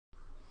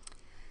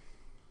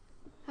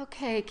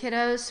Okay,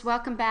 kiddos,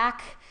 welcome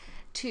back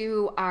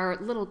to our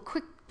little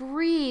quick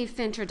brief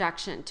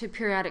introduction to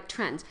periodic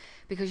trends,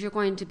 because you're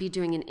going to be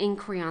doing an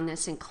inquiry on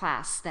this in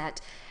class that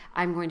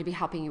I'm going to be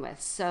helping you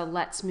with. So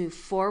let's move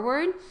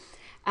forward.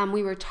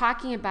 We were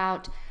talking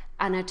about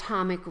an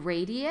atomic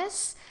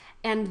radius,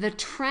 and the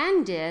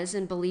trend is,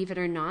 and believe it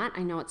or not,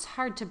 I know it's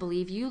hard to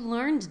believe, you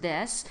learned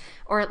this,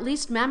 or at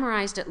least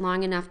memorized it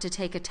long enough to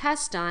take a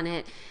test on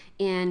it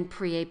in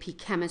pre-AP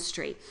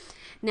chemistry.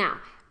 Now,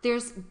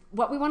 there's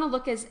what we want to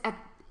look is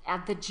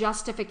at the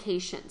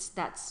justifications.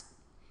 That's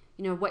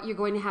what you're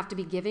going to have to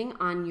be giving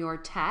on your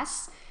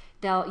tests.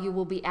 You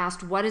will be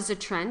asked what is a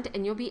trend,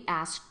 and you'll be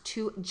asked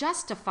to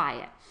justify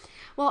it.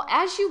 Well,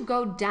 as you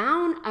go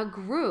down a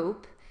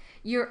group,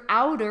 your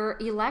outer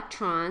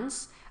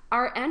electrons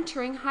are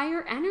entering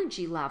higher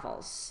energy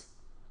levels.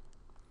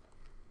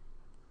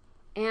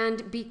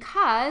 And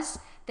because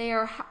they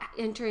are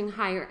entering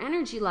higher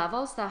energy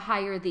levels, the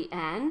higher the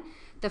N,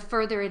 the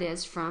further it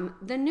is from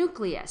the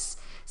nucleus.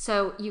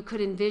 So you could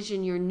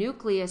envision your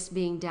nucleus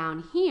being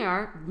down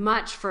here,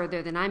 much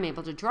further than I'm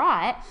able to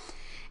draw it.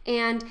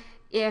 And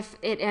if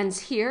it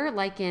ends here,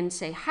 like in,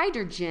 say,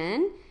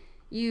 hydrogen,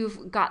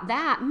 you've got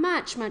that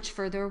much, much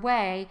further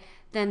away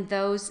than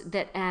those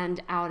that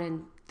end out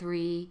in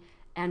 3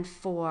 and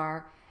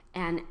 4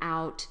 and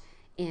out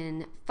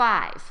in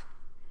 5.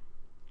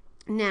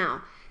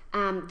 Now,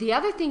 the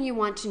other thing you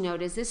want to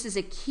note is this is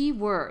a key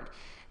word.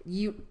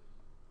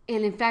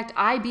 And in fact,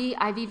 I've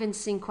even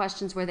seen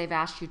questions where they've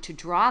asked you to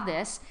draw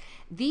this.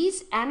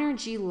 These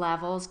energy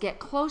levels get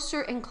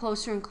closer and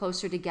closer and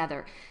closer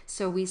together.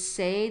 So we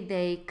say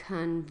they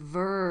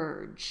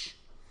converge.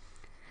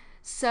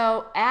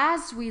 So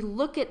as we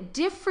look at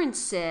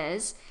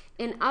differences,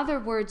 in other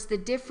words, the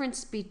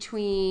difference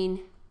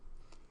between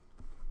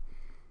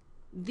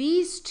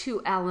these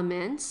two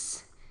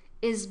elements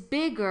is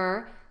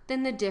bigger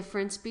than the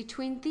difference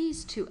between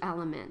these two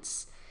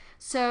elements.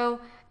 So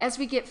as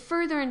we get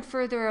further and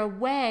further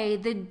away,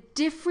 the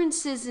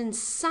differences in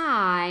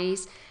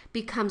size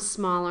become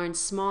smaller and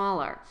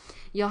smaller.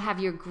 You'll have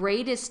your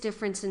greatest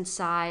difference in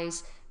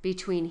size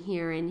between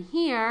here and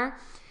here,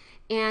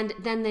 and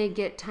then they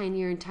get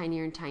tinier and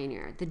tinier and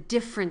tinier, the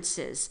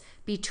differences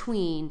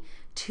between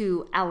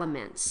two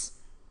elements.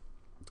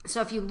 So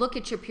if you look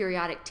at your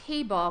periodic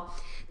table,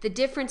 the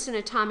difference in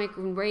atomic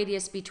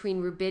radius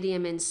between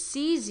rubidium and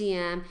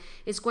cesium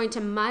is going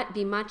to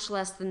be much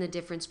less than the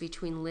difference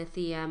between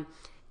lithium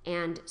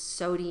and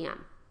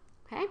sodium.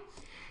 Okay?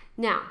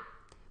 Now,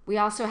 we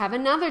also have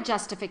another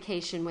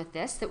justification with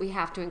this that we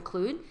have to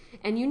include,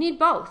 and you need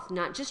both,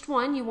 not just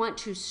one. You want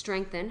to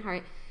strengthen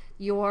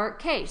your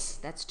case.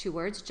 That's 2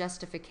 words,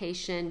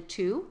 justification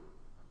 2.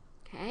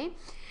 Okay?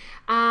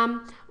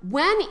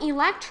 When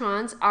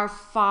electrons are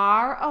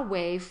far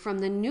away from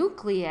the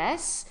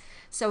nucleus,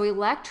 so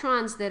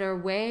electrons that are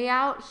way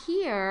out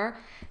here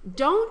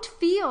don't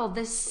feel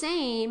the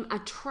same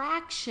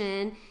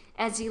attraction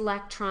as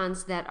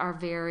electrons that are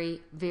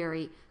very,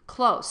 very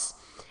close.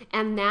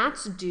 And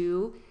that's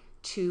due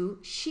to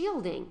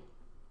shielding.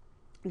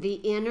 The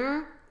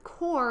inner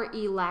core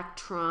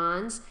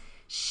electrons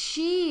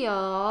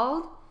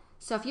shield.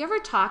 So if you're ever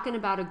talking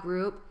about a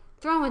group,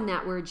 throw in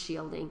that word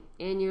shielding,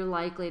 and you're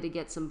likely to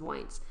get some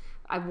points.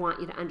 I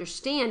want you to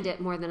understand it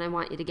more than I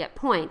want you to get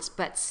points,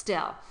 but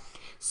still.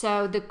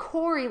 So the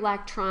core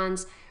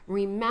electrons,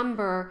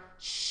 remember,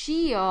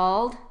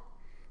 shield.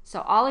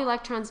 So all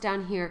electrons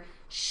down here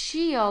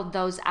shield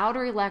those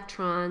outer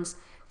electrons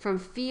from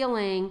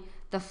feeling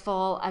the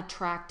full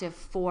attractive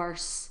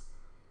force.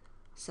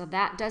 So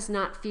that does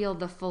not feel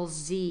the full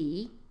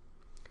Z.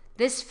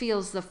 This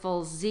feels the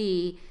full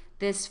Z.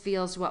 This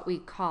feels what we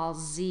call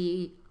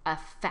Z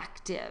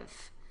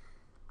effective.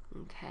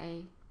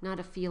 Okay, not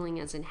a feeling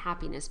as in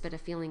happiness, but a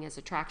feeling as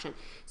attraction.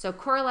 So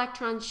core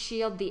electrons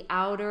shield the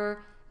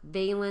outer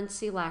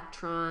valence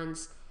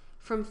electrons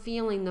from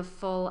feeling the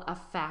full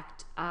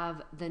effect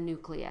of the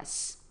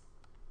nucleus.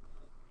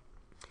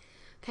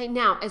 Okay,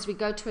 now as we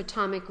go to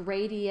atomic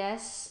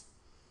radius,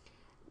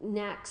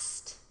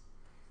 next,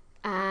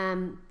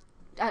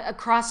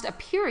 across a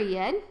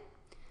period.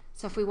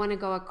 So if we want to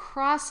go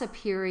across a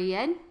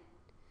period,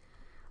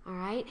 all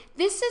right,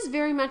 this is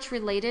very much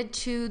related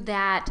to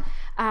that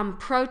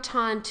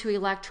proton to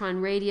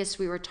electron radius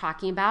we were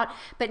talking about,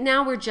 but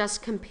now we're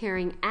just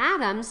comparing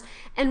atoms,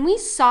 and we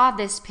saw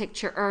this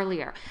picture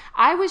earlier.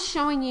 I was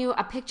showing you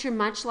a picture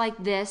much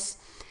like this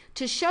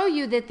to show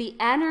you that the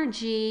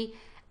energy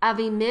of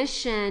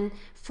emission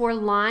for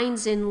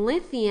lines in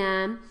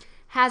lithium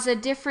has a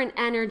different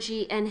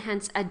energy and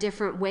hence a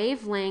different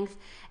wavelength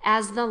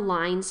as the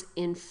lines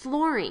in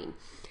fluorine.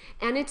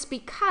 And it's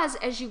because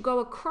as you go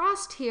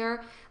across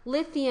here,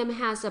 lithium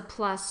has a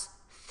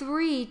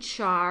 +3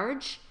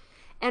 charge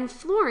and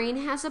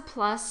fluorine has a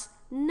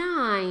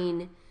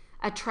 +9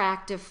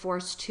 attractive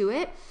force to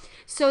it.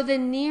 So the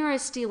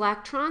nearest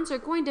electrons are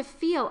going to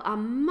feel a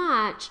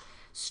much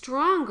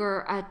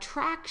stronger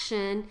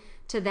attraction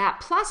to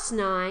that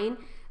 +9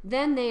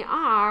 than they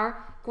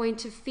are going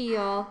to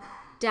feel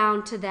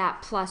down to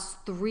that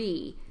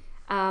 +3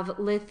 of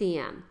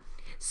lithium.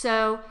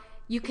 So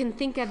you can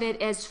think of it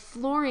as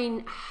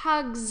fluorine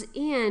hugs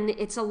in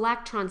its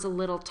electrons a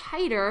little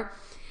tighter.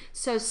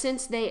 So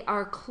since they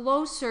are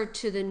closer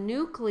to the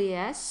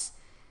nucleus,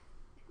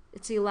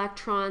 its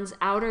electrons,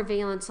 outer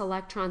valence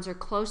electrons are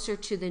closer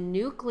to the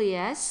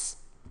nucleus,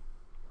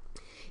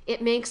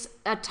 it makes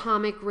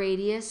atomic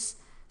radius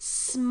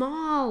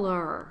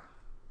smaller.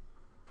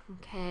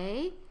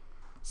 Okay?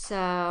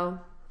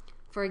 So,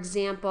 for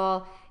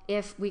example,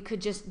 if we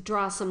could just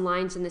draw some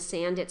lines in the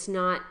sand, it's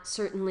not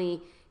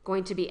certainly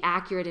going to be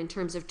accurate in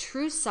terms of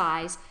true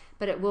size,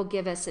 but it will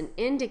give us an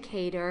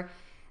indicator.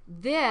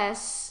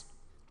 This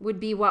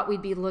would be what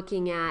we'd be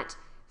looking at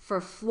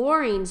for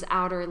fluorine's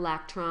outer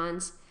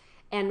electrons,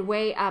 and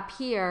way up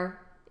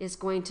here is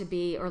going to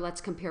be, or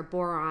let's compare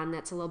boron,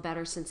 that's a little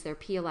better since they're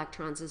p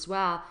electrons as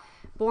well.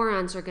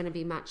 Borons are going to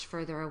be much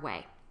further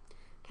away.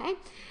 Okay?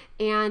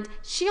 And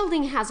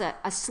shielding has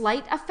a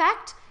slight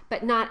effect,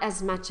 but not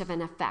as much of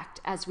an effect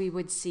as we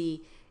would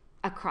see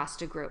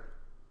across a group.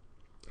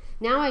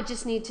 Now I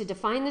just need to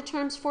define the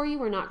terms for you.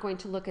 We're not going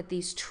to look at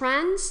these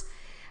trends.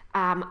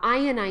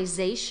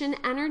 Ionization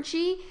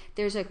energy,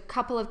 there's a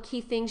couple of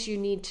key things you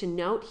need to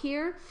note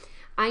here.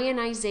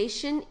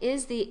 Ionization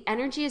is the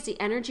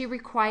energy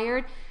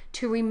required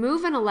to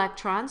remove an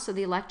electron, so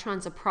the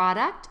electron's a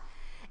product.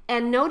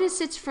 And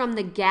notice it's from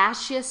the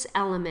gaseous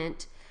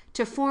element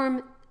to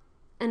form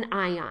an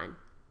ion.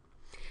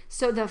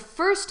 So the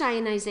first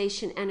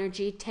ionization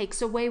energy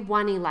takes away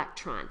one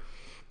electron.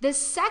 The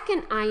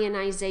second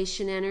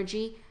ionization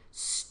energy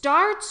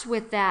starts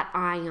with that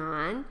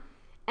ion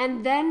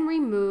and then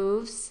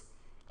removes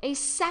a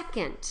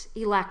second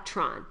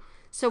electron.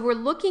 So we're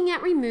looking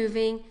at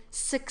removing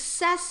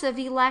successive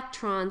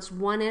electrons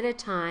one at a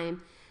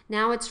time.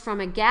 Now it's from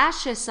a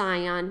gaseous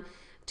ion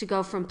to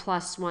go from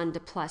 +1 to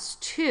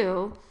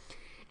 +2,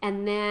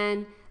 and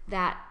then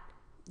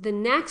the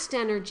next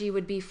energy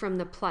would be from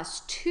the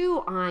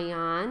 +2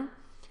 ion,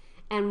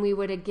 and we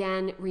would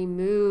again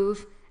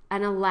remove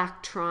an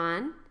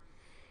electron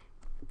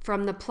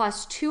from the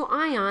 +2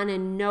 ion,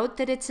 and note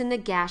that it's in the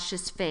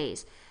gaseous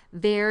phase.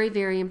 Very,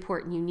 very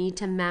important. You need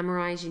to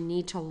memorize, you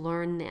need to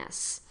learn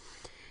this.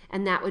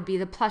 And that would be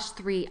the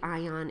 +3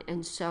 ion,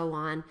 and so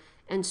on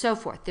and so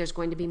forth. There's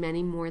going to be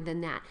many more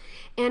than that.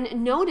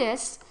 And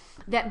notice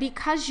that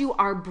because you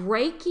are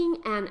breaking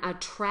an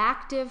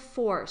attractive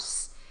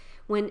force,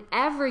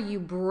 whenever you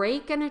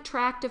break an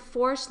attractive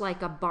force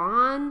like a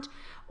bond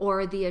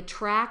or the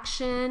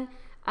attraction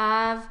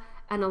of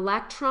an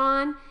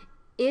electron,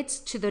 it's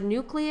to the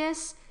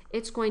nucleus,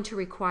 it's going to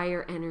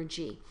require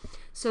energy.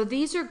 So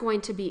these are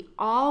going to be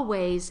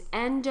always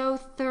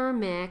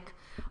endothermic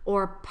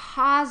or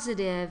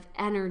positive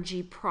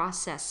energy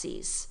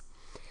processes.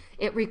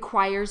 It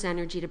requires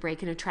energy to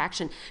break an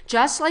attraction,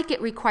 just like it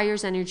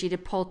requires energy to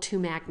pull two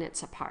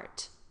magnets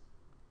apart.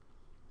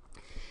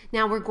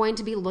 Now we're going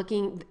to be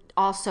looking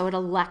also at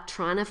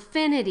electron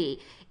affinity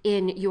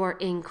in your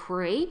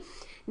inquiry.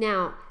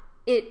 Now,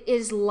 it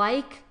is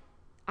like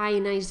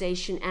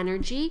ionization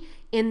energy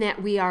in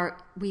that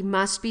we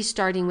must be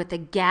starting with a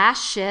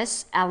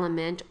gaseous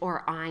element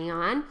or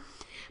ion.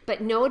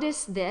 But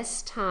notice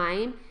this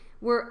time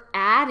we're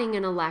adding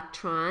an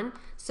electron,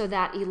 so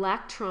that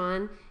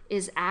electron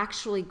is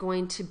actually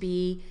going to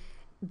be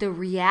the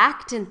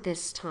reactant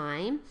this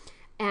time.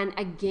 And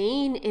a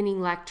gain in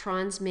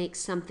electrons makes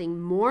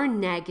something more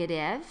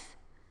negative.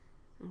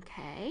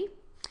 Okay.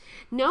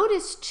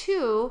 Notice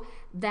too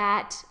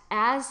that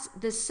as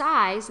the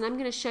size, and I'm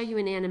going to show you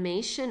an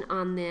animation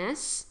on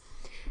this,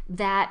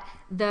 that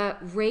the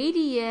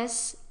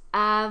radius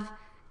of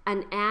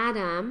an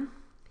atom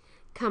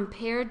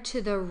compared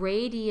to the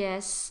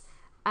radius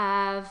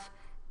of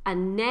a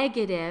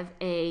negative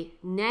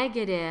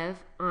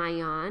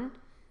ion,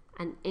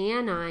 an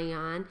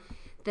anion,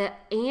 the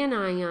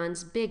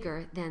anion's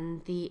bigger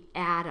than the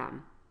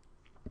atom.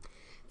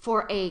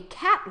 For a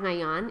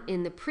cation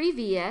in the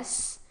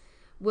previous,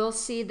 we'll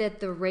see that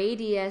the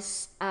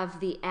radius of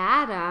the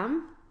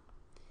atom,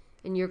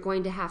 and you're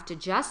going to have to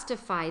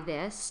justify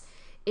this,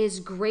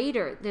 is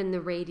greater than the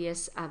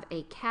radius of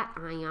a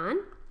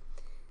cation.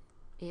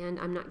 And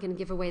I'm not going to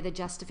give away the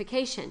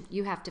justification.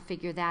 You have to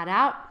figure that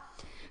out.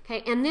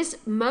 Okay, and this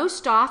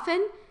most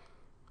often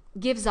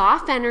gives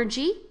off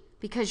energy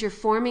because you're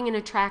forming an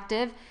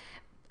attractive,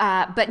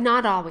 but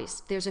not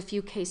always. There's a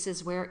few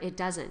cases where it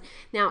doesn't.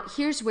 Now,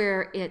 here's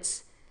where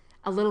it's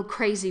a little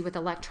crazy with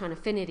electron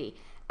affinity.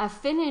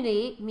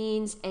 Affinity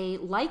means a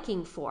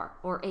liking for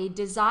or a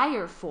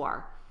desire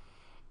for.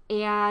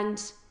 And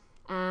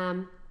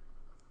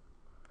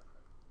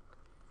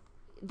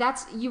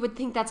you would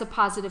think that's a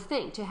positive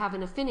thing to have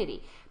an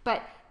affinity.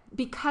 But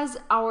because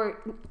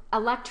our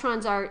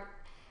electrons are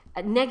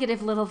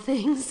negative little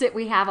things that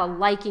we have a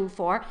liking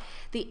for,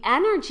 the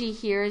energy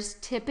here is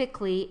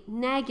typically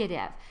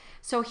negative.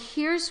 So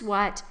here's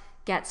what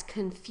gets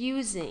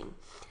confusing.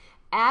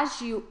 As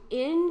you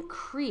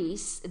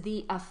increase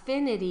the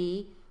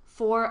affinity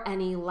for an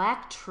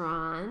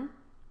electron,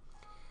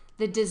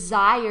 the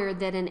desire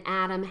that an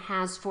atom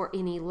has for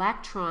an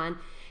electron,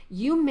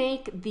 you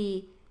make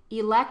the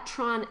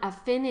electron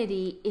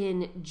affinity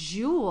in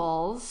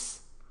joules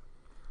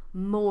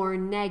more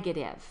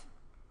negative.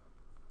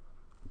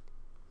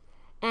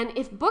 And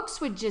if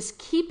books would just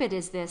keep it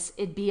as this,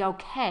 it'd be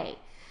okay.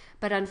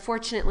 But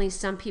unfortunately,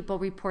 some people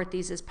report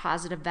these as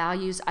positive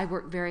values. I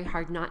work very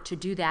hard not to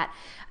do that.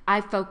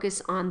 I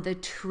focus on the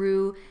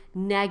true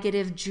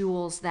negative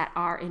joules that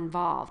are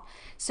involved.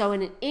 So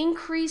an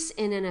increase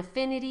in an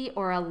affinity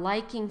or a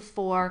liking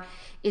for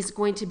is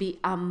going to be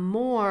a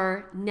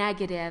more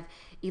negative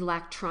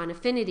electron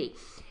affinity.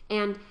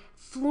 And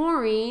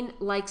fluorine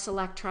likes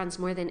electrons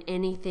more than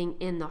anything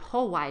in the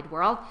whole wide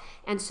world.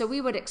 And so we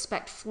would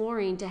expect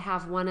fluorine to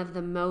have one of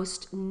the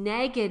most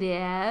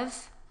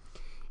negative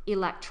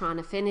electron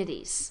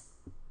affinities.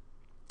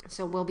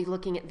 So we'll be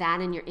looking at that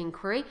in your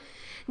inquiry.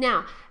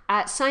 Now,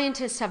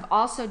 scientists have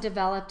also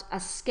developed a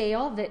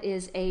scale that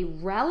is a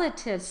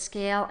relative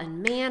scale,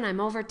 and man, I'm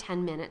over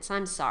 10 minutes,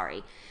 I'm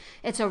sorry.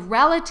 It's a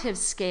relative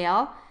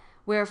scale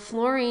where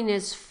fluorine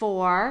is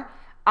 4,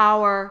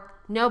 our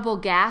noble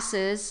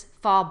gases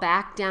fall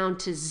back down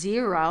to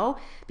 0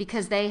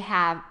 because they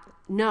have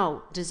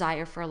no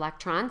desire for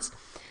electrons.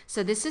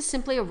 So this is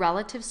simply a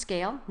relative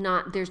scale,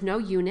 there's no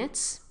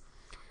units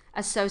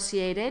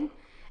associated,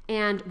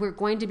 and we're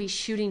going to be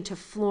shooting to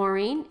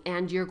fluorine,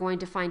 and you're going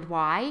to find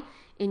why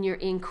in your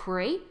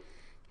inquiry.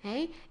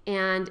 Okay,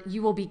 and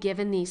you will be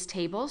given these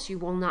tables. You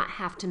will not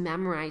have to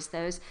memorize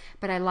those,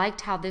 but I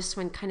liked how this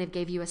one kind of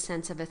gave you a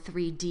sense of a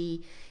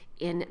 3D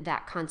in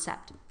that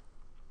concept.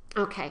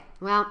 Okay,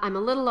 well, I'm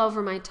a little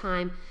over my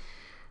time.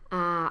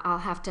 I'll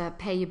have to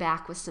pay you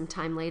back with some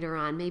time later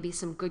on. Maybe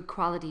some good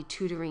quality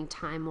tutoring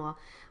time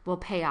will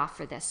pay off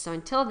for this. So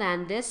until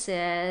then, this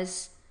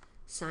is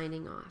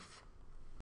signing off.